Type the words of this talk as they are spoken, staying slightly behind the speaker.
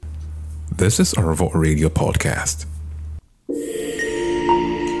This is Arvo Radio Podcast.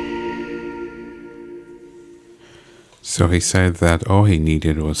 So he said that all he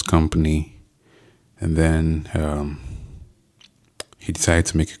needed was company, and then he decided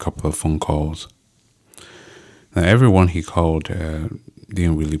to make a couple of phone calls. Now, everyone he called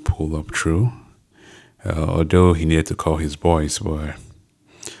didn't really pull up true, although he needed to call his boys, but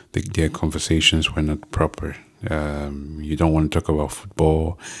their conversations were not proper. You don't want to talk about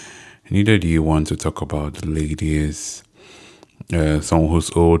football, neither do you want to talk about the ladies. Someone who's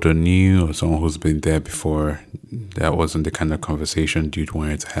old or new, or someone who's been there before. That wasn't the kind of conversation dude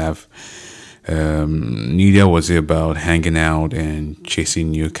wanted to have. Neither was it about hanging out and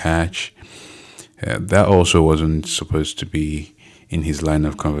chasing new catch. That also wasn't supposed to be in his line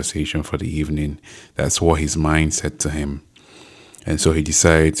of conversation for the evening. That's what his mind said to him. And so he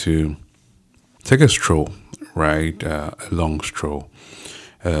decided to take a stroll, right? A long stroll.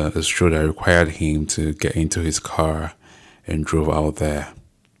 A stroll that required him to get into his car and drove out there.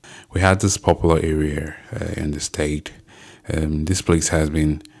 We had this popular area in the state. This place has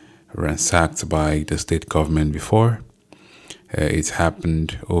been ransacked by the state government before. It's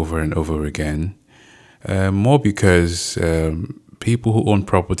happened over and over again. More because people who own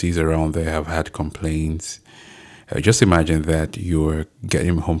properties around there have had complaints. Just imagine that you're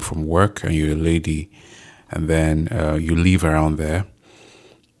getting home from work and you're a lady, and then you leave around there.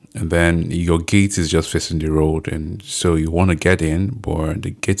 And then your gate is just facing the road, and so you want to get in, but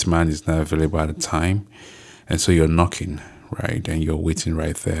the gate man is not available at the time, and so you're knocking, right? And you're waiting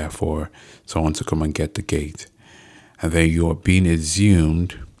right there for someone to come and get the gate, and then you are being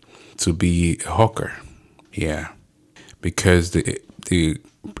assumed to be a hawker, yeah, because the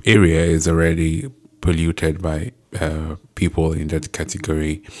area is already polluted by people in that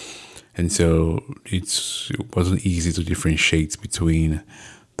category, and so it wasn't easy to differentiate between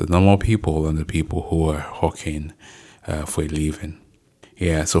the normal people and the people who are hawking for a living.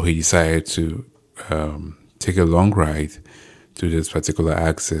 Yeah, so he decided to take a long ride to this particular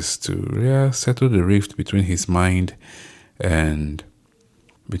axis to settle the rift between his mind and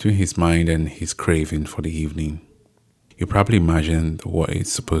his craving for the evening. You probably imagine what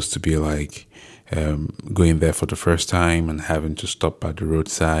it's supposed to be like going there for the first time and having to stop at the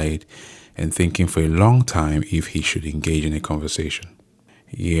roadside and thinking for a long time if he should engage in a conversation.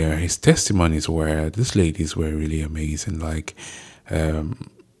 Yeah, his testimonies were, these ladies were really amazing. Like,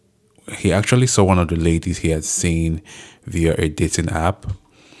 he actually saw one of the ladies he had seen via a dating app,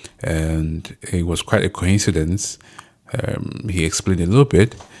 and it was quite a coincidence. He explained a little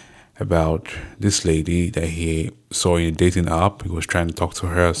bit about this lady that he saw in a dating app. He was trying to talk to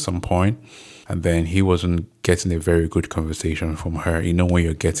her at some point, and then he wasn't getting a very good conversation from her. You know, when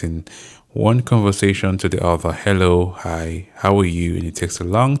you're getting one conversation to the other, hello, hi, how are you? And it takes a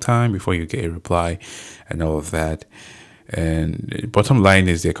long time before you get a reply and all of that. And the bottom line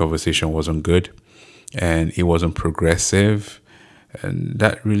is their conversation wasn't good and it wasn't progressive. And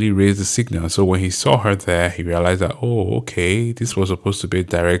that really raised the signal. So when he saw her there, he realized that, oh, okay, this was supposed to be a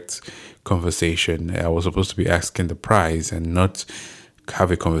direct conversation. I was supposed to be asking the price and not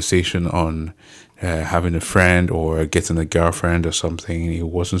have a conversation on having a friend or getting a girlfriend or something. It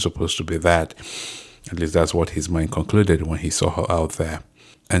wasn't supposed to be that. At least that's what his mind concluded when he saw her out there.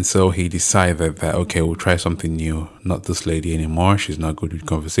 And so he decided that, okay, we'll try something new. Not this lady anymore. She's not good with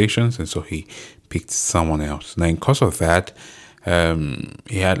conversations. And so he picked someone else. Now, in course of that,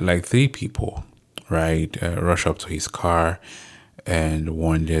 he had like 3 people, right, rush up to his car and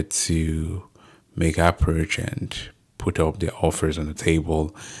wanted to make approach and put up their offers on the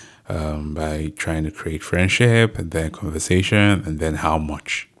table. By trying to create friendship and then conversation and then how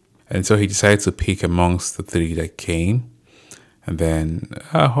much. And so he decided to pick amongst the 3 that came and then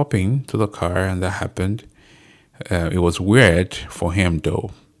hop into the car, and that happened. It was weird for him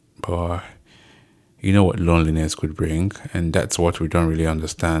though, but you know what loneliness could bring, and that's what we don't really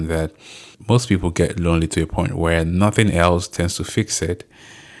understand, that most people get lonely to a point where nothing else tends to fix it.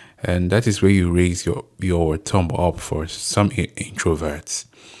 And that is where you raise your thumb up for some introverts.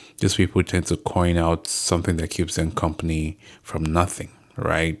 These people tend to coin out something that keeps them company from nothing,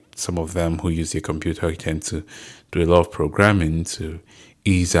 right? Some of them who use their computer tend to do a lot of programming to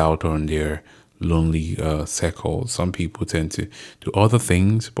ease out on their lonely circle. Some people tend to do other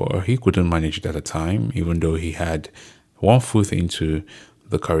things, but he couldn't manage it at a time, even though he had one foot into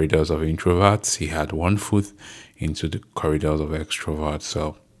the corridors of introverts. He had one foot into the corridors of extroverts.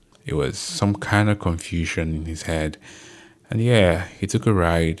 So it was some kind of confusion in his head. And yeah, he took a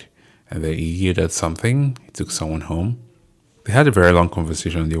ride and then he yielded something. He took someone home. They had a very long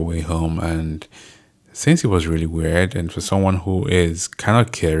conversation on their way home, and Since it was really weird, and for someone who is kind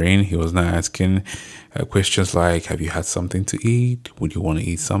of caring, he was not asking questions like, "Have you had something to eat? Would you want to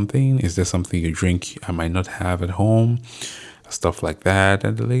eat something? Is there something you drink I might not have at home?" Stuff like that.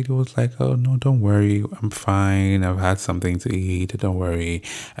 And the lady was like, "Oh, no, don't worry. I'm fine. I've had something to eat. Don't worry.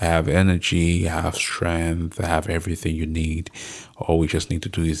 I have energy. I have strength. I have everything you need. All we just need to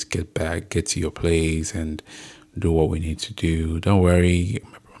do is get back, get to your place, and do what we need to do. Don't worry.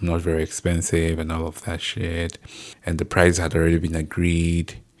 I'm not very expensive and all of that shit." And the price had already been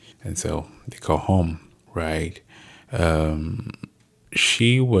agreed. And so they got home, right?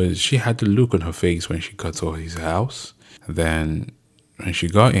 She had the look on her face when she got to his house. Then when she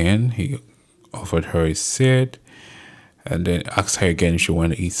got in, he offered her a seat and then asked her again if she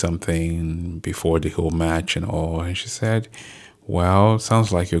wanted to eat something before the whole match and all. And she said, "Well,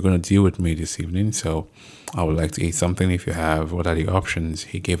 sounds like you're going to deal with me this evening, so I would like to eat something if you have. What are the options?"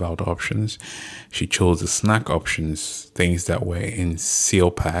 He gave out options. She chose the snack options, things that were in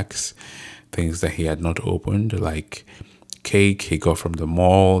seal packs, things that he had not opened, like cake he got from the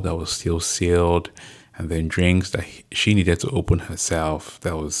mall that was still sealed, and then drinks that she needed to open herself.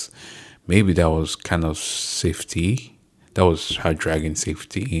 That was kind of safety. That was her dragging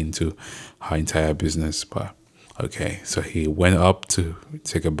safety into her entire business. But okay, so he went up to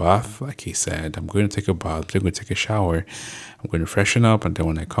take a bath, like he said. "I'm going to take a bath. I'm going to take a shower. I'm going to freshen up, and then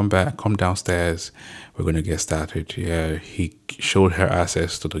when I come downstairs, we're going to get started." Yeah, he showed her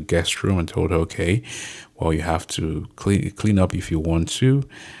access to the guest room and told her, "Okay, well, you have to clean up if you want to,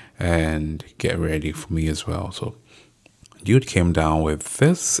 and get ready for me as well." So dude came down with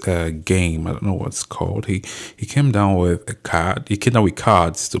this game. I don't know what it's called. He came down with a card. He came down with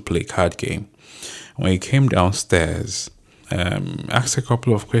cards to play card game. When he came downstairs, asked a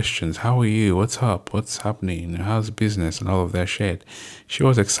couple of questions. "How are you? What's up? What's happening? How's business?" and all of that shit. She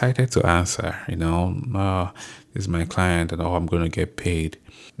was excited to answer. This is my client, and I'm going to get paid.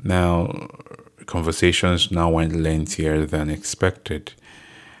 Now, conversations now went lengthier than expected.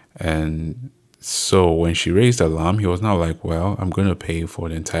 And so when she raised the alarm, he was now like, "Well, I'm going to pay for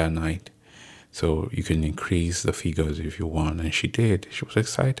the entire night. So you can increase the figures if you want." And she did. She was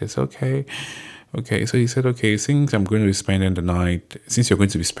excited. It's okay. Okay. So he said, "Okay, since I'm going to be spending the night, since you're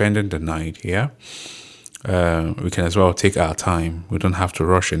going to be spending the night here, we can as well take our time. We don't have to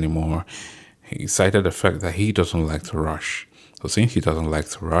rush anymore." He cited the fact that he doesn't like to rush. So since he doesn't like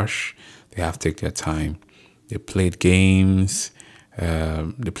to rush, they have to take their time. They played games.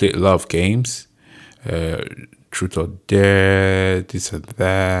 They played a lot of games. Uh, Truth or Dare, this and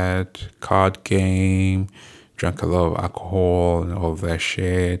that, card game, drank a lot of alcohol and all that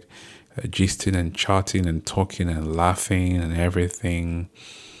shit, gisting and chatting and talking and laughing and everything.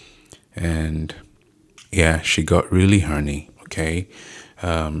 And yeah, she got really horny, okay?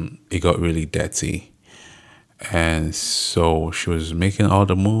 It got really dirty. And so she was making all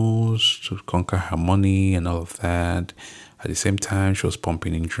the moves to conquer her money and all of that. At the same time, she was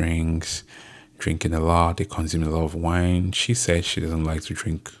pumping in drinks, drinking a lot. They consumed a lot of wine. She said she doesn't like to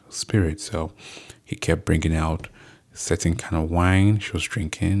drink spirits, so he kept bringing out certain kind of wine. She was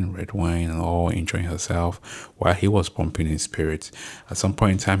drinking red wine and all, enjoying herself while he was pumping in spirits. At some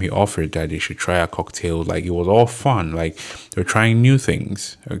point in time, he offered that they should try a cocktail. Like, it was all fun. Like, they were trying new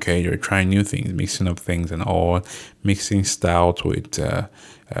things. Okay, they were trying new things, mixing up things and all, mixing stout with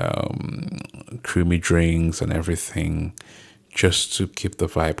creamy drinks and everything, just to keep the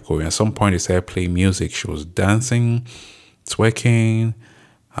vibe going. At some point, they started playing music. She was dancing, twerking.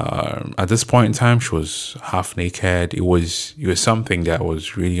 At this point in time, she was half naked. It was something that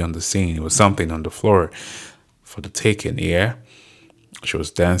was really on the scene. It was something on the floor for the taking. Yeah, she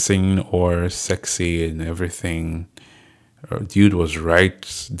was dancing or sexy and everything. Dude was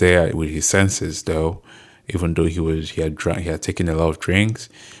right there with his senses, though. Even though he had taken a lot of drinks,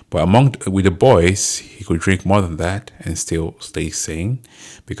 but with the boys, he could drink more than that and still stay sane,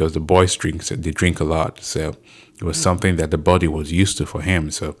 because the boys drink a lot. So it was something that the body was used to for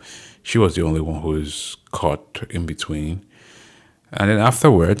him. So she was the only one who was caught in between. And then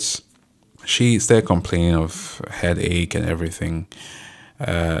afterwards, she started complaining of headache and everything.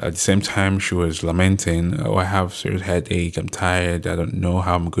 At the same time, she was lamenting, "Oh, I have serious headache. I'm tired. I don't know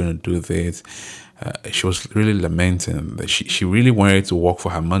how I'm going to do this." She was really lamenting that she really wanted to work for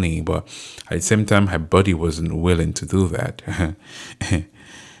her money, but at the same time, her body wasn't willing to do that.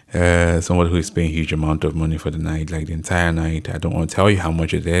 Someone who is paying a huge amount of money for the night, like the entire night. I don't want to tell you how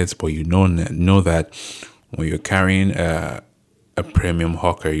much it is, but you know that when you're carrying a premium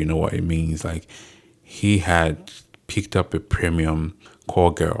hawker, you know what it means. Like, he had picked up a premium call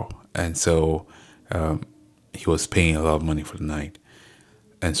girl, and so he was paying a lot of money for the night.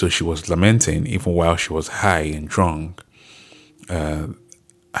 And so she was lamenting, even while she was high and drunk,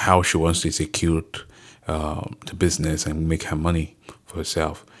 how she wants to execute the business and make her money for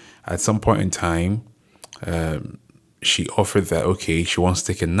herself. At some point in time, she offered that, okay, she wants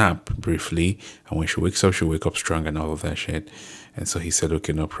to take a nap briefly. And when she wakes up, she'll wake up strong and all of that shit. And so he said,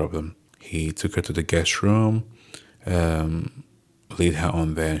 okay, no problem. He took her to the guest room, laid her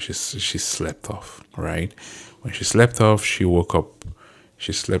on there, and she slept off, right? When she slept off, she woke up.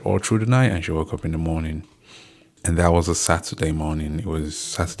 She slept all through the night and she woke up in the morning. And that was a Saturday morning. It was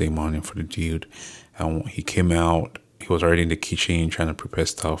Saturday morning for the dude. And he came out, he was already in the kitchen trying to prepare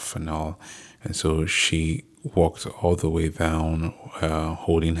stuff and all. And so she walked all the way down,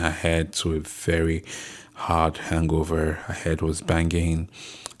 holding her head to a very hard hangover. Her head was banging.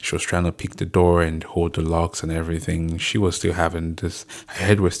 She was trying to pick the door and hold the locks and everything. She was still having this, her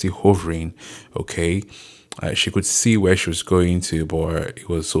head was still hovering, okay? She could see where she was going to, but it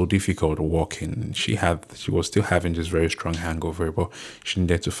was so difficult walking. She was still having this very strong hangover, but she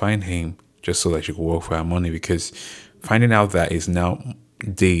needed to find him just so that she could work for her money, because finding out that it's now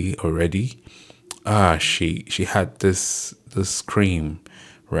day already, she had this scream,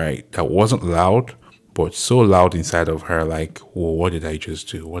 right, that wasn't loud, but so loud inside of her, like, whoa, what did I just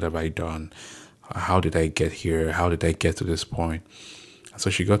do? What have I done? How did I get here? How did I get to this point? So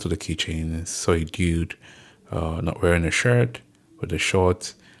she got to the kitchen and saw a dude not wearing a shirt, with a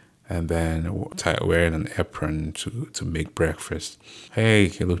shorts, and then wearing an apron to make breakfast. Hey,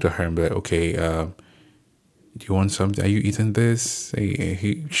 he looked at her and be like, okay, do you want something? Are you eating this?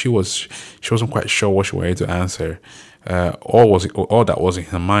 She wasn't quite sure what she wanted to answer. All that was in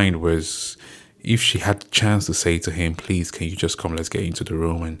her mind was, if she had the chance to say to him, please, can you just come, let's get into the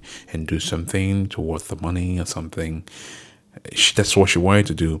room and do something towards the money or something. That's what she wanted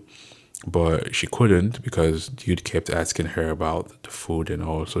to do. But she couldn't, because dude kept asking her about the food and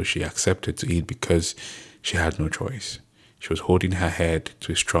all. So she accepted to eat because she had no choice. She was holding her head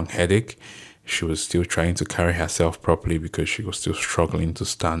to a strong headache. She was still trying to carry herself properly because she was still struggling to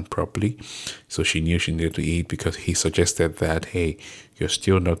stand properly. So she knew she needed to eat, because he suggested that, hey, you're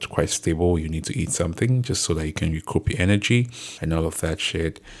still not quite stable. You need to eat something just so that you can recoup your energy and all of that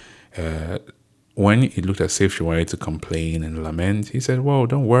shit. When it looked as if she wanted to complain and lament, he said, "Whoa,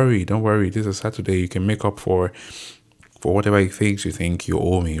 don't worry. This is Saturday. You can make up for whatever things you think you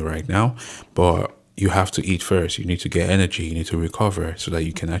owe me right now. But you have to eat first. You need to get energy. You need to recover so that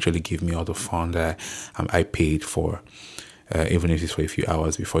you can actually give me all the fun that I paid for, even if it's for a few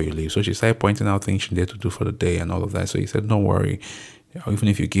hours before you leave." So she started pointing out things she needed to do for the day and all of that. So he said, "Don't worry. Even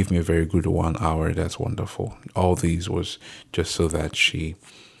if you give me a very good 1 hour, that's wonderful." All these was just so that she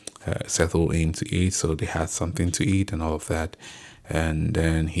settled in to eat, so they had something to eat and all of that. And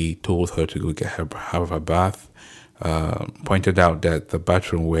then he told her to go have a bath. Pointed out that the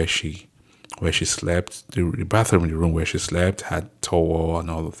bathroom where she slept, the bathroom in the room where she slept had towel and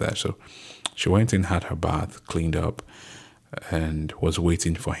all of that. So she went in, had her bath, cleaned up, and was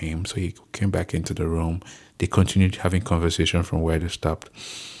waiting for him. So he came back into the room. They continued having conversation from where they stopped.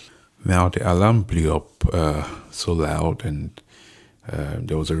 Now the alarm blew up so loud, and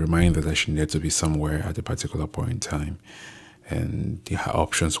there was a reminder that she needed to be somewhere at a particular point in time, and her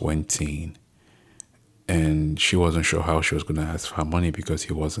options went in, and she wasn't sure how she was going to ask for her money because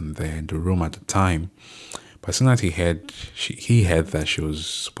he wasn't there in the room at the time. But as soon as he heard that she was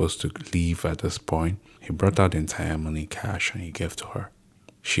supposed to leave at this point, he brought out the entire money cash and he gave to her.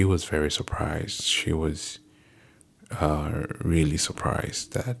 She was very surprised. She was really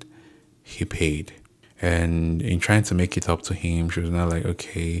surprised that he paid. And in trying to make it up to him, she was not like,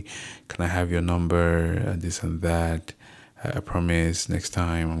 okay, can I have your number, this and that. I promise next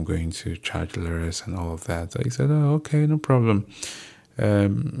time I'm going to charge less and all of that. So he said, oh, okay, no problem.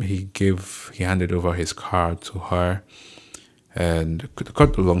 He handed over his card to her, and to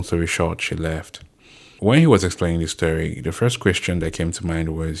cut the long story short, she left. When he was explaining the story, the first question that came to mind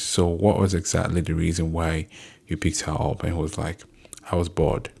was, so what was exactly the reason why you picked her up? And he was like, I was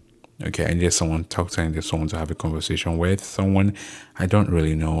bored. Okay, I needed someone to talk to, I needed someone to have a conversation with, someone I don't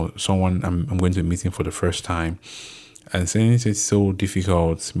really know, someone I'm going to be meeting for the first time. And since it's so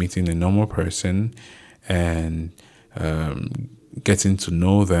difficult meeting a normal person and getting to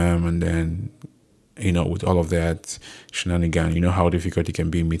know them, and then, with all of that shenanigan, how difficult it can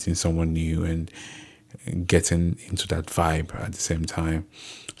be meeting someone new and getting into that vibe at the same time.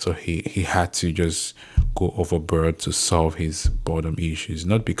 So he had to just go overboard to solve his boredom issues,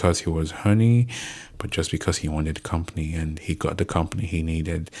 not because he was horny, but just because he wanted company, and he got the company he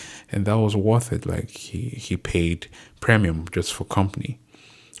needed, and that was worth it. Like he paid premium just for company.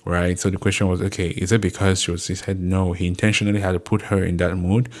 right? So the question was, okay, is it because he said no, he intentionally had to put her in that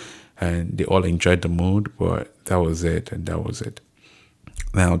mood and they all enjoyed the mood, but that was it and that was it.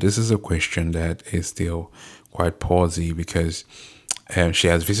 Now, this is a question that is still quite pawsy because she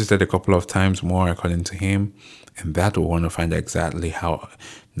has visited a couple of times more, according to him, and that we want to find exactly how.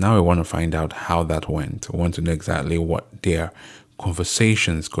 Now we want to find out how that went. We want to know exactly what their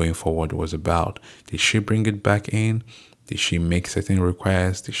conversations going forward was about. Did she bring it back in? Did she make certain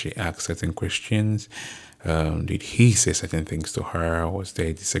requests? Did she ask certain questions? Did he say certain things to her? Was there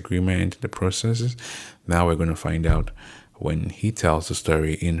a disagreement in the processes? Now we're going to find out when he tells the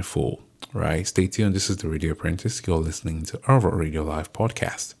story in full. Right? Stay tuned. This is the Radio Apprentice. You're listening to Arvo Radio Live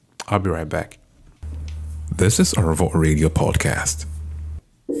podcast. I'll be right back. This is Arvo Radio Podcast.